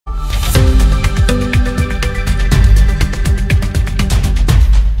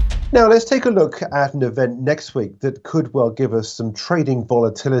Now, let's take a look at an event next week that could well give us some trading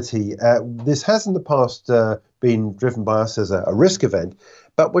volatility. This has in the past been driven by us as a risk event,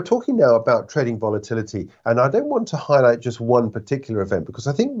 but we're talking now about trading volatility. And I don't want to highlight just one particular event because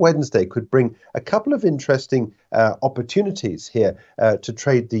I think Wednesday could bring a couple of interesting opportunities here to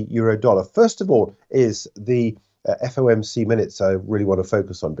trade the euro dollar. First of all is the FOMC minutes I really want to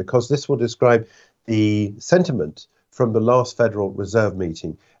focus on because this will describe the sentiment from the last Federal Reserve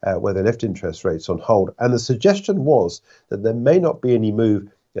meeting where they left interest rates on hold. And the suggestion was that there may not be any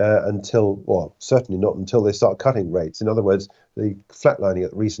move until, well, certainly not until they start cutting rates. In other words, the flatlining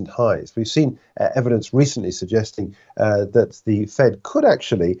at recent highs. We've seen evidence recently suggesting that the Fed could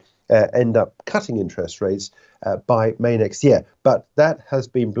actually end up cutting interest rates by May next year. But that has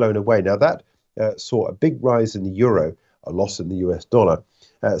been blown away. Now, that saw a big rise in the euro, a loss in the US dollar.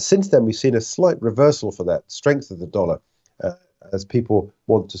 Since then, we've seen a slight reversal for that strength of the dollar as people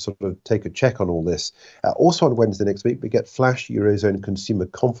want to sort of take a check on all this. Also on Wednesday next week, we get flash eurozone consumer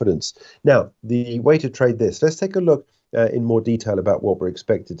confidence. Now, the way to trade this, let's take a look in more detail about what we're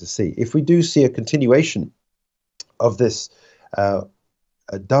expected to see. If we do see a continuation of this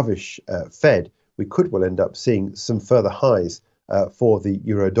dovish Fed, we could well end up seeing some further highs for the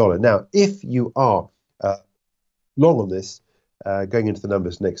euro dollar. Now, if you are long on this, going into the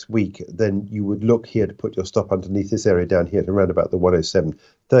numbers next week, then you would look here to put your stop underneath this area down here to around about the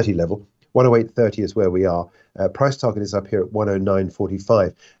 107.30 level. 108.30 is where we are. Price target is up here at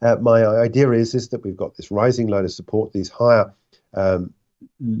 109.45. My idea is that we've got this rising line of support, these higher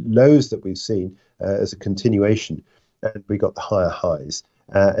lows that we've seen as a continuation, and we got the higher highs.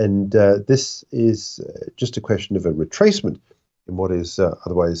 This is just a question of a retracement in what is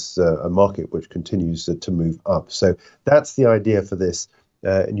otherwise a market which continues to move up. So that's the idea for this.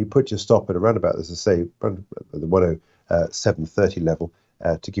 And you put your stop at around about, as I say, the 107.30 level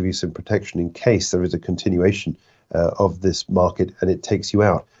to give you some protection in case there is a continuation of this market and it takes you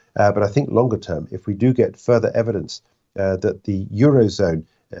out. But I think longer term, if we do get further evidence that the eurozone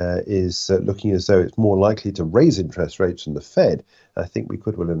is looking as though it's more likely to raise interest rates than the Fed, I think we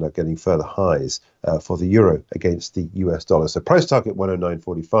could well end up getting further highs for the euro against the US dollar. So price target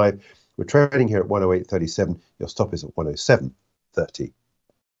 109.45. We're trading here at 108.37. Your stop is at 107.30.